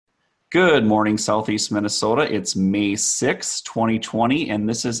Good morning, Southeast Minnesota. It's May 6, 2020, and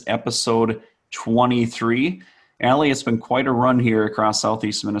this is episode 23. Allie, it's been quite a run here across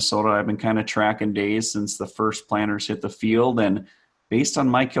Southeast Minnesota. I've been kind of tracking days since the first planters hit the field, and based on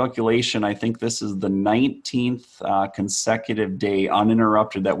my calculation, I think this is the 19th consecutive day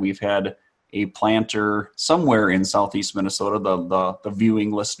uninterrupted that we've had a planter somewhere in Southeast Minnesota, the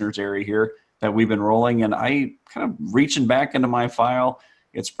viewing listeners area here, that we've been rolling. And I kind of reaching back into my file,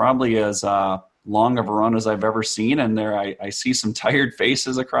 it's probably as long of a run as I've ever seen. And there I see some tired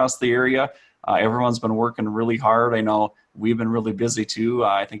faces across the area. Everyone's been working really hard. I know we've been really busy too.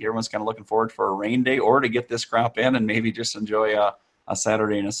 I think everyone's kind of looking forward for a rain day or to get this crop in and maybe just enjoy a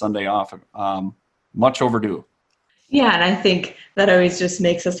Saturday and a Sunday off. Much overdue. Yeah, and I think that always just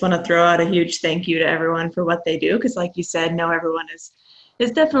makes us want to throw out a huge thank you to everyone for what they do. Because like you said, no, everyone is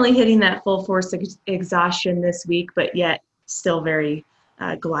definitely hitting that full force exhaustion this week, but yet still very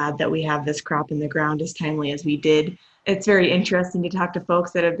glad that we have this crop in the ground as timely as we did. It's very interesting to talk to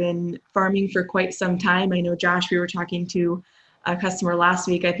folks that have been farming for quite some time. I know, Josh, we were talking to a customer last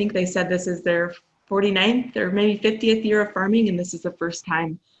week. I think they said this is their 49th or maybe 50th year of farming, and this is the first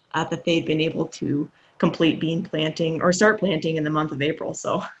time that they've been able to complete bean planting or start planting in the month of April.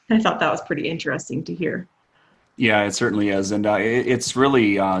 So I thought that was pretty interesting to hear. Yeah, it certainly is. And it's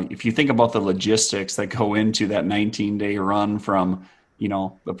really, if you think about the logistics that go into that 19-day run from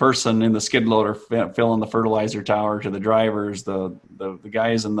the person in the skid loader filling the fertilizer tower to the drivers, the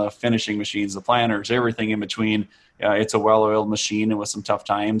guys in the finishing machines, the planters, everything in between. It's a well-oiled machine, and with some tough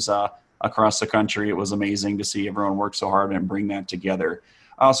times across the country, it was amazing to see everyone work so hard and bring that together.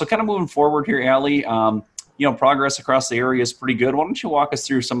 So kind of moving forward here, Allie, progress across the area is pretty good. Why don't you walk us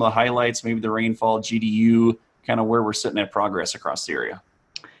through some of the highlights, maybe the rainfall, GDU, kind of where we're sitting at progress across the area?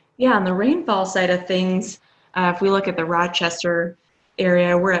 Yeah, on the rainfall side of things, if we look at the Rochester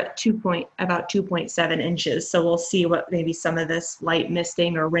area, we're at about 2.7 inches. So we'll see what maybe some of this light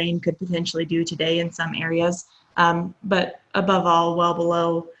misting or rain could potentially do today in some areas. But above all, well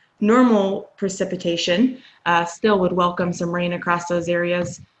below normal precipitation. Still would welcome some rain across those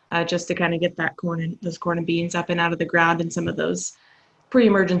areas just to kind of get those corn and beans up and out of the ground and some of those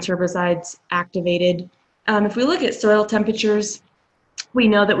pre-emergence herbicides activated. If we look at soil temperatures, we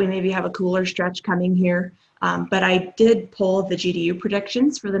know that we maybe have a cooler stretch coming here. But I did pull the GDU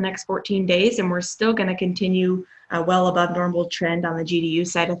predictions for the next 14 days, and we're still going to continue well above normal trend on the GDU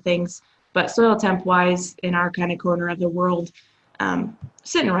side of things. But soil temp wise, in our kind of corner of the world,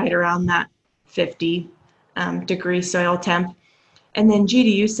 sitting right around that 50 degree soil temp. And then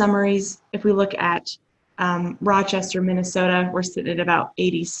GDU summaries, if we look at Rochester, Minnesota, we're sitting at about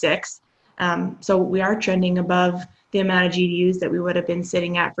 86. So we are trending above the amount of GDUs that we would have been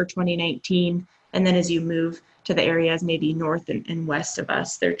sitting at for 2019. And then as you move to the areas maybe north and west of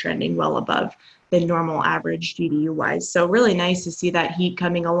us, they're trending well above the normal average GDU-wise. So really nice to see that heat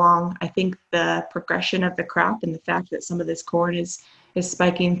coming along. I think the progression of the crop and the fact that some of this corn is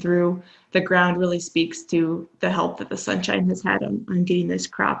spiking through the ground really speaks to the help that the sunshine has had on getting this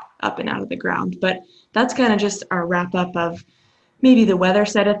crop up and out of the ground. But that's kind of just our wrap up of maybe the weather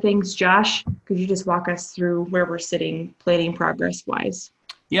side of things. Josh, could you just walk us through where we're sitting planting progress-wise?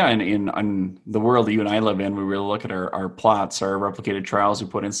 Yeah, and in the world that you and I live in, we really look at our plots, our replicated trials we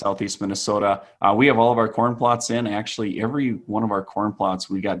put in Southeast Minnesota. We have all of our corn plots in. Actually, every one of our corn plots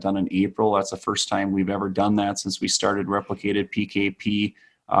we got done in April. That's the first time we've ever done that since we started replicated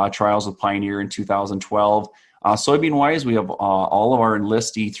PKP trials with Pioneer in 2012. Soybean-wise, we have all of our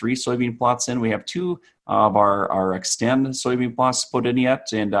Enlist E3 soybean plots in. We have two of our Extend soybean plots put in yet,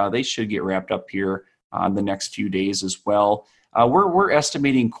 and they should get wrapped up here in the next few days as well. We're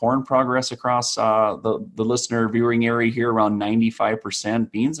estimating corn progress across the listener viewing area here around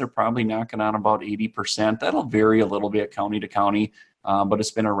 95%. Beans are probably knocking on about 80%. That'll vary a little bit county to county, but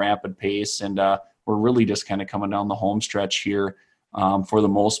it's been a rapid pace, and we're really just kind of coming down the home stretch here for the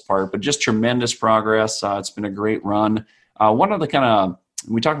most part. But just tremendous progress. It's been a great run. One of the kind of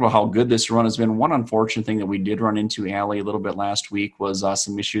we talked about how good this run has been. One unfortunate thing that we did run into, Allie, a little bit last week was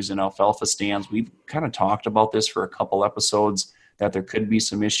some issues in alfalfa stands. We've kind of talked about this for a couple episodes, that there could be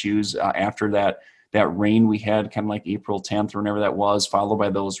some issues after that rain we had, kind of like April 10th or whenever that was, followed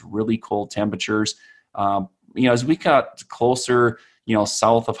by those really cold temperatures. As we got closer,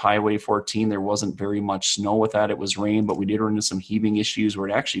 south of Highway 14, there wasn't very much snow with that. It was rain, but we did run into some heaving issues where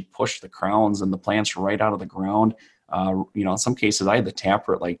it actually pushed the crowns and the plants right out of the ground. In some cases, I had the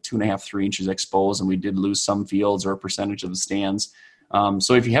taproot like 2.5, 3 inches exposed, and we did lose some fields or a percentage of the stands.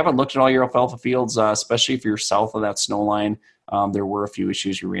 So if you haven't looked at all your alfalfa fields, especially if you're south of that snow line, there were a few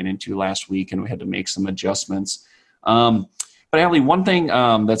issues you ran into last week, and we had to make some adjustments. But Allie, one thing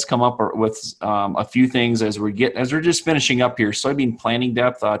that's come up with a few things as we're just finishing up here, soybean planting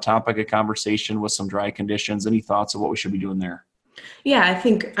depth, topic of conversation with some dry conditions. Any thoughts of what we should be doing there? Yeah, I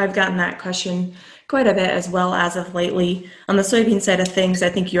think I've gotten that question quite a bit as well as of lately. On the soybean side of things, I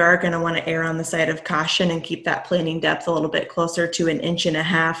think you are going to want to err on the side of caution and keep that planting depth a little bit closer to 1.5 inches.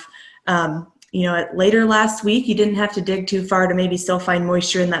 Later last week, you didn't have to dig too far to maybe still find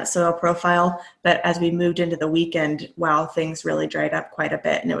moisture in that soil profile. But as we moved into the weekend, wow, things really dried up quite a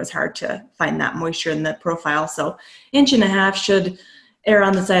bit and it was hard to find that moisture in the profile. So 1.5 inches should err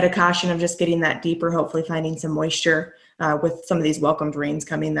on the side of caution of just getting that deeper, hopefully finding some moisture. With some of these welcomed rains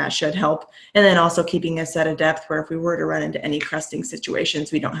coming, that should help. And then also keeping us at a depth where if we were to run into any crusting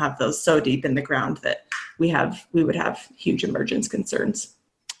situations, we don't have those so deep in the ground that we would have huge emergence concerns.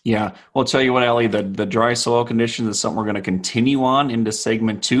 Yeah, well, I'll tell you what, Allie, the dry soil conditions is something we're going to continue on into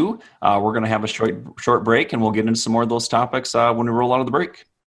segment 2. We're going to have a short break, and we'll get into some more of those topics when we roll out of the break.